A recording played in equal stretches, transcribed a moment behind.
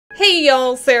Hey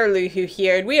y'all, Sarah Luhu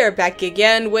here, and we are back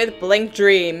again with Blank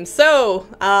Dream. So,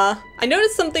 I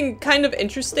noticed something kind of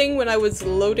interesting when I was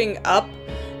loading up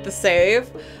the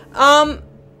save.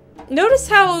 Notice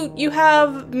how you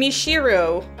have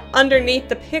Mishiro underneath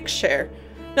the picture.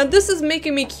 Now this is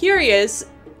making me curious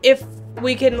if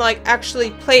we can, like,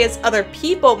 actually play as other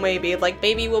people, maybe. Like,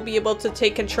 maybe we'll be able to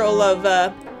take control of,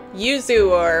 Yuzu,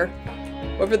 or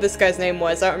whatever this guy's name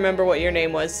was. I don't remember what your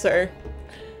name was, sir.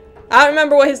 I don't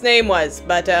remember what his name was,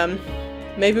 but,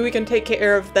 maybe we can take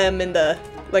care of them in the,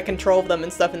 like, control of them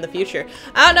and stuff in the future.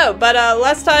 I don't know, but,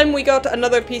 last time we got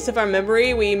another piece of our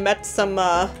memory. We met some,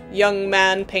 young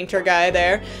man painter guy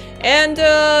there. And,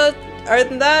 other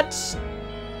than that,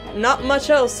 not much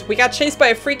else. We got chased by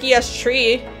a freaky-ass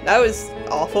tree. That was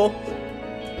awful.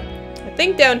 I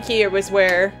think down here was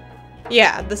where...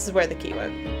 Yeah, this is where the key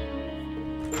went.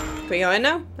 Can we go in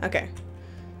now? Okay.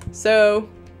 So...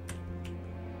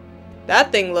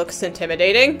 that thing looks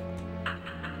intimidating.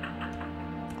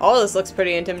 All this looks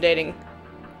pretty intimidating.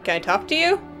 Can I talk to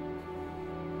you?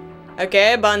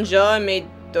 Okay, bonjour, me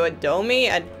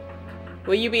dodomi.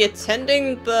 Will you be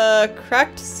attending the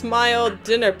Cracked Smile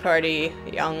dinner party,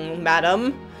 young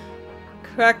madam?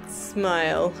 Cracked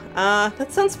Smile.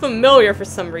 That sounds familiar for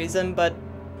some reason, but...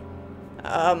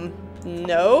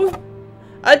 no?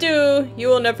 Adieu, you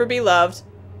will never be loved.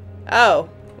 Oh,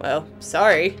 well,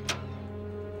 sorry.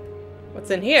 What's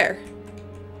in here?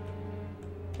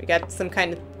 We got some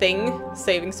kind of thing.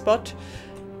 Saving spot.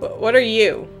 What are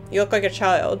you? You look like a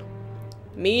child.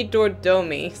 Me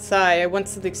Dordomi. Sigh, I want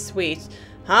something sweet.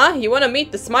 Huh? You want to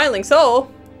meet the smiling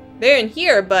soul? They're in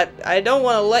here, but I don't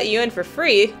want to let you in for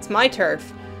free. It's my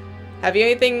turf. Have you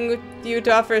anything with you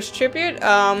to offer as tribute?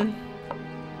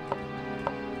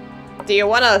 Do you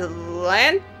want a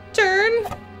lantern?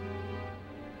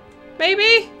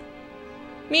 Maybe?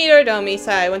 Me Dordomi.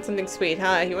 Sigh, I want something sweet.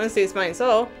 Huh? You want to see the smiling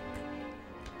soul?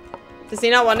 Does he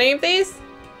not want any of these?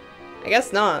 I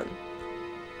guess not.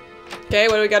 Okay,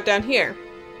 what do we got down here?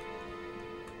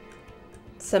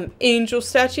 Some angel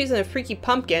statues and a freaky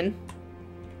pumpkin.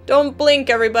 Don't blink,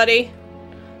 everybody.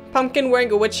 Pumpkin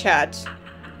wearing a witch hat.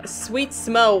 A sweet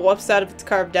smell wafts out of its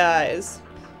carved eyes.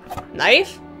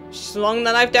 Knife? Swung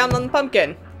the knife down on the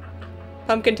pumpkin.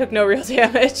 Pumpkin took no real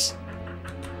damage.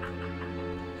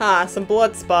 Huh, some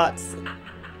blood spots.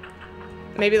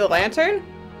 Maybe the lantern?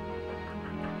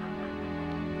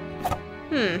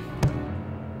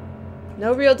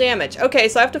 No real damage. Okay,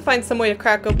 so I have to find some way to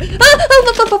crack open.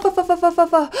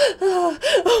 Oh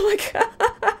my god.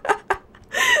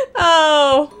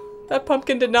 Oh, that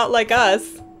pumpkin did not like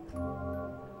us.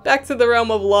 Back to the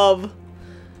realm of love.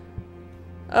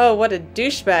 Oh, what a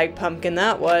douchebag pumpkin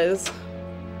that was.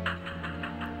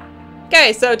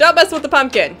 Okay, so don't mess with the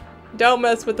pumpkin. Don't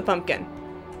mess with the pumpkin.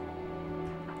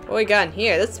 What we got in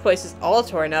here? This place is all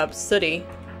torn up, sooty.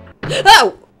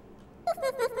 Oh!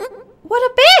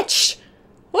 What a bitch!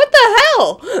 What the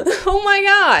hell? Oh my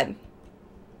god.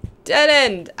 Dead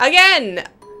end. Again!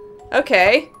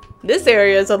 Okay. This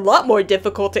area is a lot more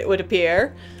difficult, it would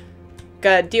appear.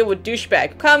 Gotta deal with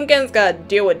douchebag pumpkins, gotta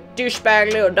deal with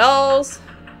douchebag little dolls.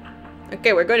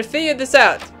 Okay, we're going to figure this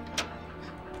out.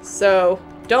 So,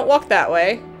 don't walk that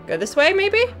way. Go this way,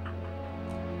 maybe?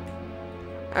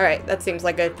 Alright, that seems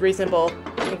like a reasonable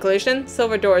conclusion.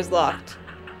 Silver door is locked.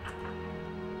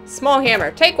 Small hammer.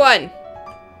 Take one!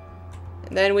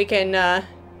 And then we can,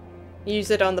 use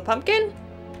it on the pumpkin?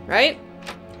 Right?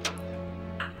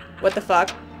 What the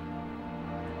fuck?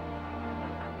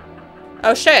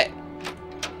 Oh shit!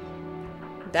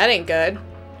 That ain't good.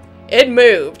 It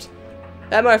moved.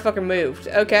 That motherfucker moved.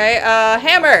 Okay,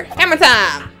 hammer! Hammer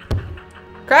time!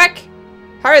 Crack?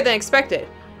 Harder than expected.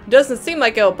 Doesn't seem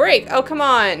like it'll break. Oh, come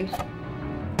on.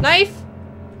 Knife?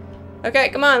 Okay,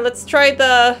 come on. Let's try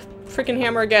the freaking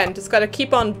hammer again. Just gotta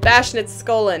keep on bashing its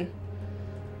skull in.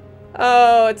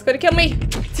 Oh, it's gonna kill me.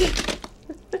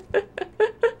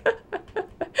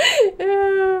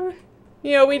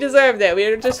 You know, we deserved it. We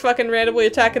were just fucking randomly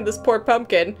attacking this poor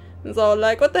pumpkin. It's all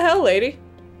like, what the hell, lady?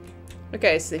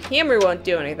 Okay, so the hammer won't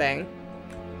do anything.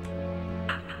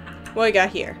 What we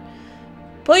got here?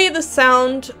 Play the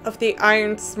sound of the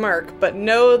iron smirk, but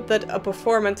know that a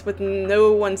performance with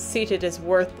no one seated is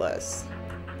worthless.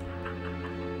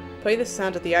 Play the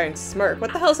sound of the iron smirk.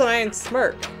 What the hell's an iron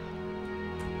smirk?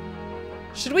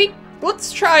 Should we...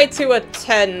 Let's try to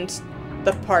attend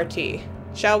the party,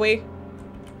 shall we?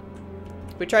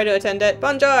 We try to attend it.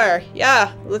 Bonjour!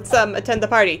 Yeah, let's attend the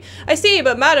party. I see,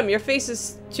 but madam, your face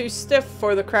is too stiff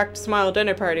for the Cracked Smile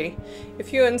dinner party.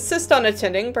 If you insist on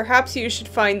attending, perhaps you should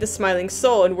find the smiling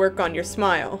soul and work on your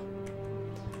smile.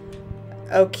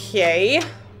 Okay.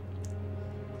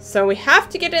 So we have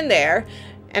to get in there.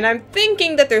 And I'm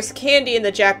thinking that there's candy in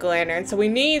the jack-o'-lantern, so we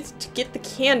need to get the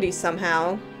candy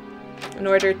somehow in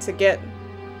order to get...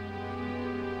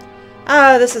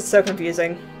 Ah, this is so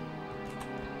confusing.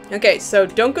 Okay, so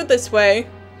don't go this way.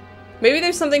 Maybe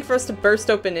there's something for us to burst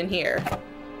open in here.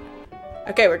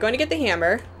 Okay, we're going to get the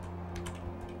hammer.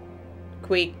 Can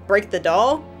we break the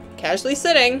doll? Casually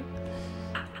sitting.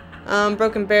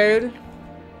 Broken bird.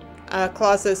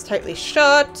 Closet is tightly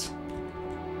shut.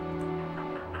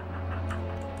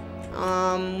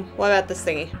 What about this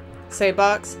thingy? Save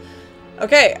box.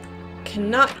 Okay,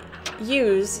 cannot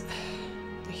use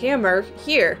the hammer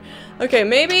here. Okay,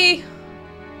 maybe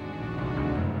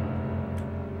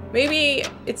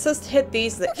it's just to hit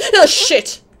these. Oh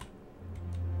shit!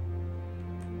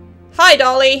 Hi,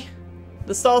 Dolly.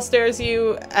 The stall stares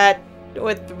you at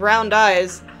with round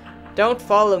eyes. Don't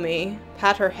follow me.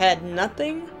 Pat her head.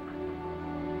 Nothing.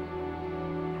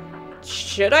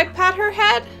 Should I pat her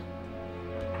head?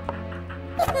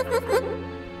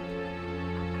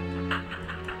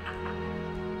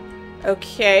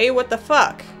 Okay, what the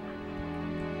fuck?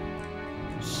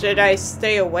 Should I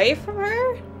stay away from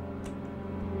her?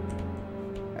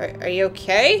 Are you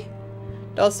okay?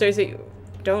 Doll stares at you.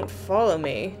 Don't follow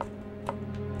me.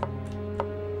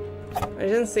 It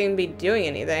doesn't seem to be doing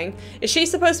anything. Is she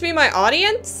supposed to be my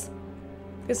audience?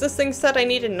 Because this thing said I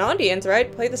needed an audience,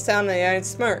 right? Play the sound and I'm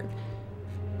smart.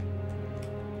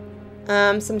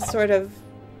 Some sort of...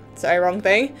 Sorry, wrong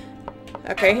thing.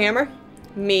 Okay, hammer.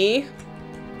 Me.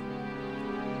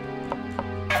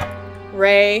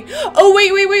 Ray. Oh,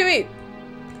 wait.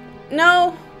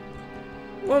 No.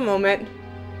 One moment.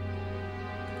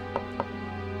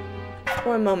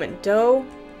 Doe.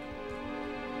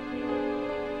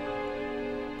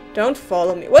 Don't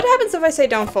follow me. What happens if I say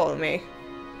don't follow me?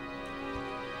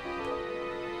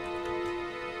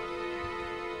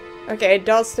 Okay,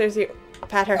 doll stares you.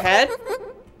 Pat her head.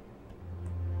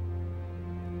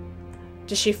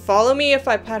 Does she follow me if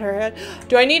I pat her head?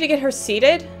 Do I need to get her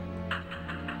seated?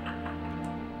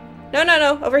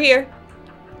 No. Over here.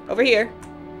 Over here.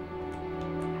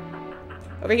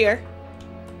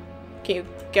 Can you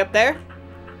get up there?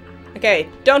 Okay,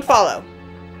 don't follow.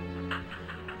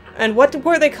 And what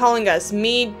were they calling us?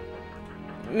 Me...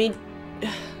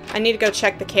 I need to go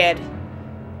check the kid.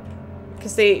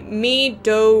 Because they... Me,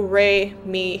 do, re,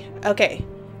 me. Okay.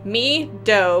 Me,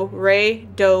 do, re,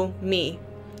 do, me.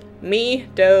 Me,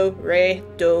 do, re,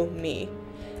 do, me.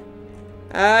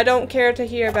 I don't care to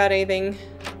hear about anything.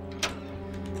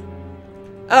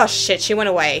 Oh shit, she went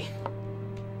away.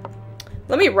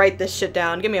 Let me write this shit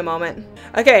down. Give me a moment.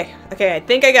 Okay, I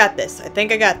think I got this. We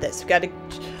gotta...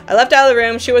 I left out of the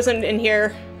room. She wasn't in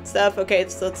here. Stuff. Okay,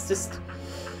 so let's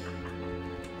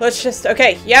just...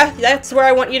 Okay, yeah, that's where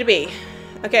I want you to be.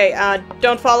 Okay,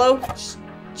 don't follow. Just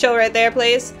chill right there,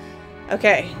 please.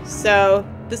 Okay, so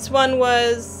this one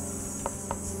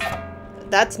was...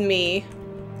 That's me.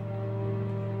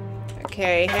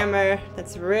 Okay, hammer.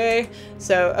 That's Ray.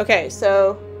 So, okay,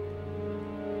 so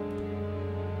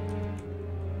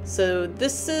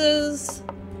this is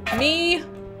me.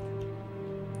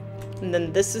 And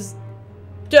then this is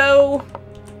Doe.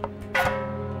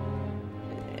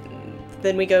 And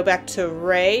then we go back to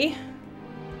Ray.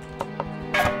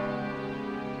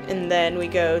 And then we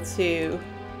go to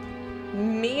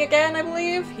me again, I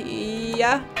believe.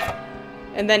 Yeah.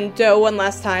 And then Doe one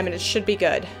last time, and it should be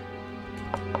good.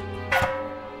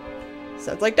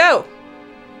 Sounds like Doe.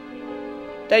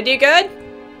 Did I do good?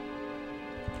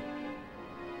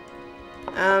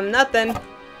 Nothing.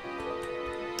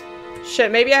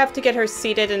 Shit, maybe I have to get her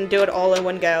seated and do it all in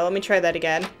one go. Let me try that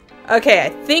again. Okay, I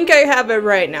think I have it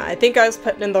right now. I think I was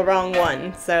putting in the wrong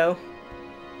one, so...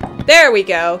 There we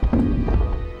go.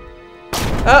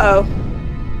 Uh-oh.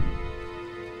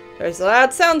 There's a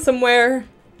loud sound somewhere.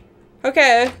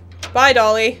 Okay. Bye,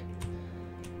 Dolly.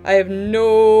 I have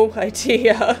no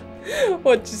idea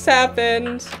what just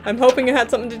happened. I'm hoping it had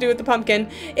something to do with the pumpkin.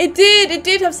 It did! It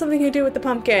did have something to do with the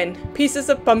pumpkin. Pieces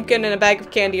of pumpkin and a bag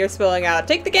of candy are spilling out.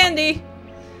 Take the candy!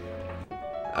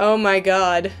 Oh my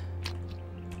god.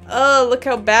 Oh, look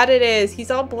how bad it is. He's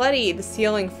all bloody. The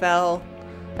ceiling fell.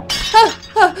 Ah,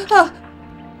 ah, ah.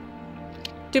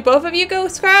 Do both of you go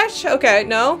scratch? Okay,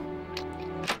 no?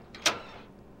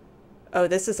 Oh,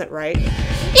 this isn't right.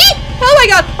 Eek! Oh my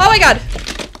god! Oh my god!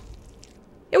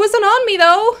 It wasn't on me,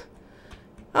 though!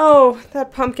 Oh,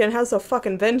 that pumpkin has a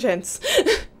fucking vengeance.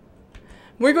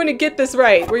 We're going to get this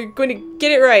right. We're going to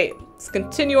get it right. Let's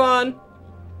continue on.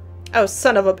 Oh,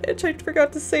 son of a bitch. I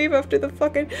forgot to save after the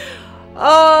fucking...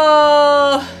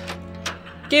 Oh!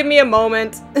 Give me a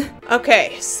moment.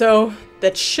 Okay, so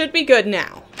that should be good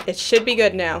now. It should be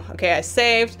good now. Okay, I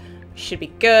saved. Should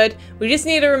be good. We just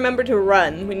need to remember to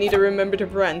run. We need to remember to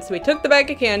run. So we took the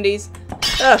bag of candies.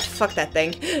 Ugh, fuck that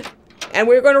thing. And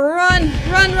we're gonna run!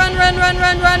 Run, run, run, run,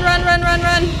 run, run, run, run, run,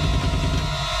 run!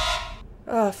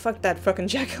 Oh, fuck that fucking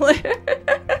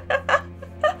jack-o'-lantern.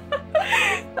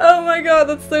 Oh my god,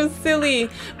 that's so silly.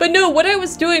 But no, what I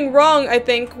was doing wrong, I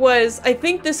think, was... I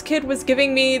think this kid was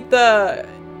giving me the...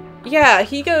 Yeah,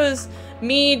 he goes...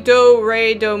 Mi, do,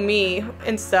 re, do, mi,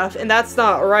 and stuff. And that's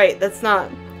not right. That's not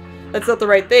the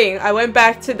right thing. I went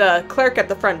back to the clerk at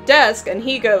the front desk, and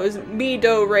he goes, mi,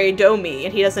 do, re, do, mi.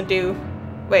 And he doesn't do...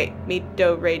 Wait, mi,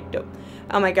 do, re, do.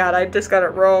 Oh my god, I just got it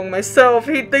wrong myself.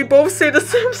 They both say the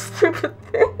same stupid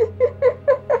thing.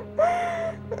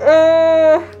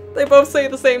 They both say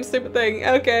the same stupid thing.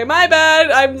 Okay, my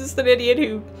bad. I'm just an idiot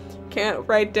who can't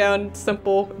write down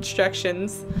simple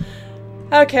instructions.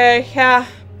 Okay, yeah.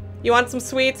 You want some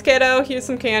sweets, kiddo? Here's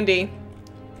some candy.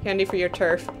 Candy for your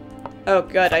turf. Oh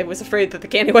god, I was afraid that the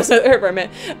candy wasn't there for a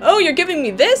minute. Oh, you're giving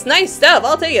me this? Nice stuff.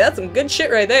 I'll take it. That's some good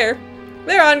shit right there.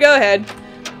 There on, go ahead.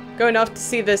 Going off to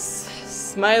see this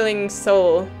smiling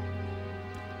soul.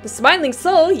 The smiling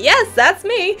soul? Yes, that's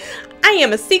me. I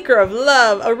am a seeker of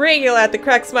love, a regular at the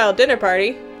Crack Smile dinner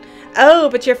party. Oh,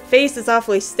 but your face is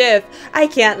awfully stiff. I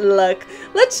can't look.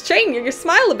 Let's train your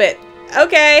smile a bit.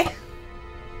 Okay.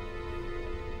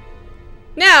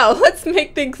 Now, let's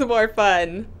make things more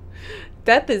fun.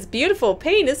 Death is beautiful,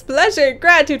 pain is pleasure,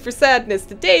 gratitude for sadness.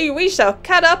 Today we shall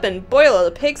cut up and boil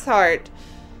a pig's heart.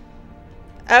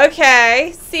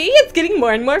 Okay, see, it's getting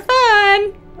more and more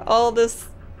fun. All this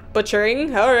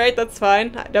butchering, alright, that's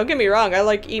fine. Don't get me wrong, I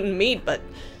like eating meat, but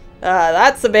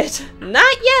that's a bit...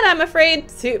 Not yet, I'm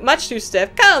afraid. Much too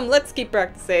stiff. Come, let's keep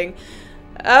practicing.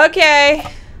 Okay.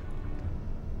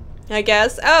 I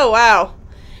guess. Oh, wow.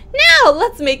 Now,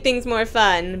 let's make things more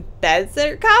fun. Beds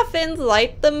or coffins,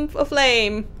 light them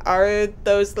aflame. Are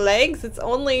those legs? It's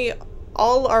only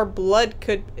all our blood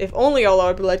could... If only all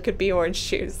our blood could be orange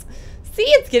juice. See,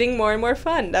 it's getting more and more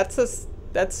fun. That's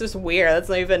just weird. That's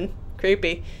not even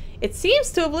creepy. It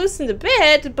seems to have loosened a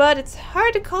bit, but it's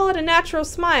hard to call it a natural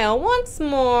smile. Once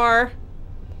more.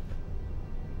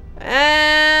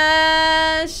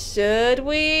 Should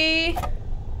we?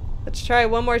 Let's try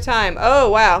one more time. Oh,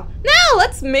 wow. Now,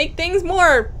 let's make things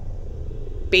more...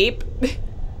 Beep.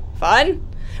 Fun.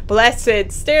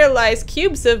 Blessed, sterilized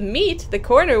cubes of meat. The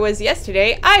corner was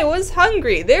yesterday. I was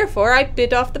hungry. Therefore, I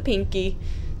bit off the pinky.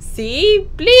 See?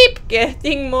 Bleep.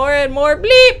 Getting more and more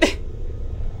bleep.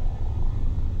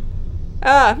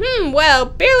 Well,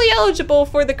 barely eligible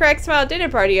for the Crack Smile dinner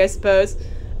party, I suppose.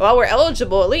 Well, we're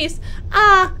eligible at least.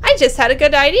 I just had a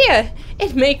good idea.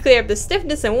 It may clear up the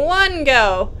stiffness in one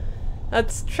go.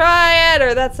 Let's try it,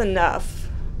 or that's enough.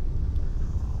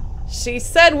 She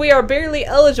said we are barely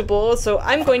eligible, so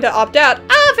I'm going to opt out.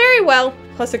 Very well.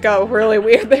 Plus it got really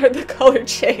weird there, the color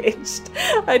changed.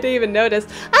 I didn't even notice.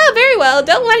 Very well.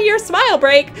 Don't let your smile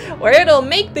break, or it'll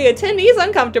make the attendees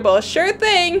uncomfortable. Sure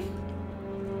thing.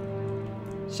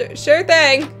 Sure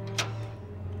thing.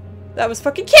 That was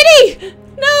fucking Kitty!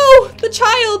 No! The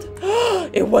child!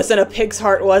 It wasn't a pig's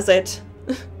heart, was it?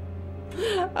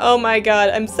 Oh my god.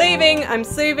 I'm saving.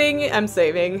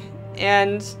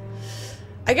 And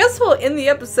I guess we'll end the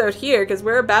episode here because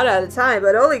we're about out of time,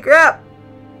 but holy crap.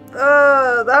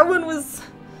 That one was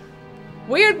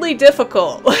weirdly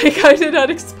difficult. Like, I did not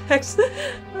expect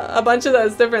a bunch of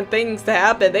those different things to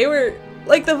happen. They were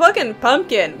like the fucking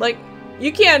pumpkin. Like,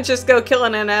 you can't just go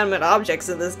killing inanimate objects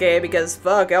in this game because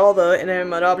fuck, all the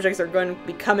inanimate objects are going to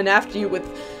be coming after you with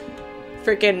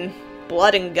freaking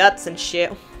blood and guts and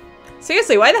shit.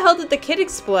 Seriously, why the hell did the kid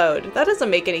explode? That doesn't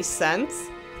make any sense.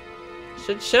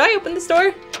 Should I open this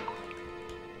door?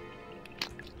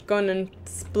 Go and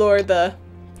explore the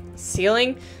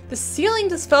ceiling. The ceiling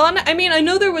just fell on. I mean, I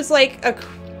know there was like a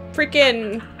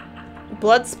freaking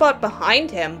blood spot behind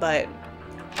him, but...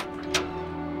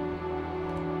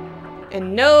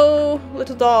 And no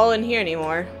little doll in here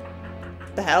anymore.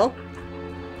 The hell?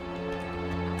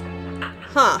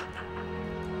 Huh.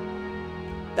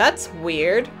 That's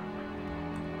weird.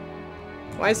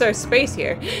 Why is there space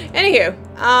here?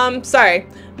 Anywho, sorry.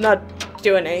 I'm not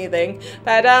doing anything.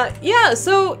 But, yeah,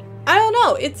 so, I don't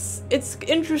know. It's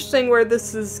interesting where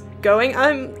this is going.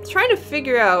 I'm trying to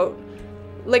figure out,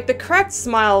 like, the Cracked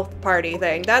Smile party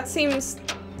thing. That seems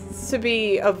to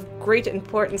be of great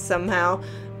importance somehow.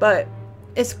 But,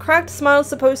 is Cracked Smile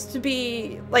supposed to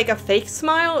be, like, a fake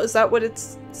smile? Is that what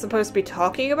it's supposed to be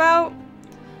talking about?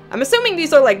 I'm assuming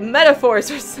these are like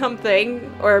metaphors or something,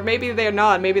 or maybe they're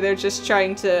not. Maybe they're just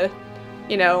trying to,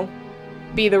 you know,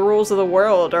 be the rules of the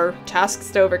world or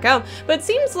tasks to overcome. But it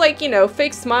seems like, you know,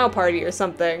 fake smile party or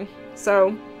something.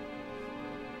 So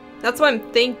that's what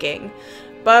I'm thinking.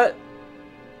 But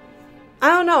I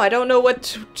don't know. I don't know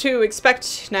what to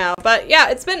expect now. But yeah,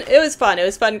 it was fun. It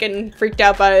was fun getting freaked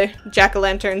out by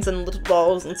jack-o'-lanterns and little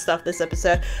balls and stuff this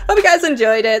episode. Hope you guys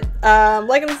enjoyed it.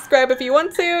 Like and subscribe if you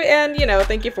want to, and, you know,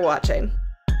 thank you for watching.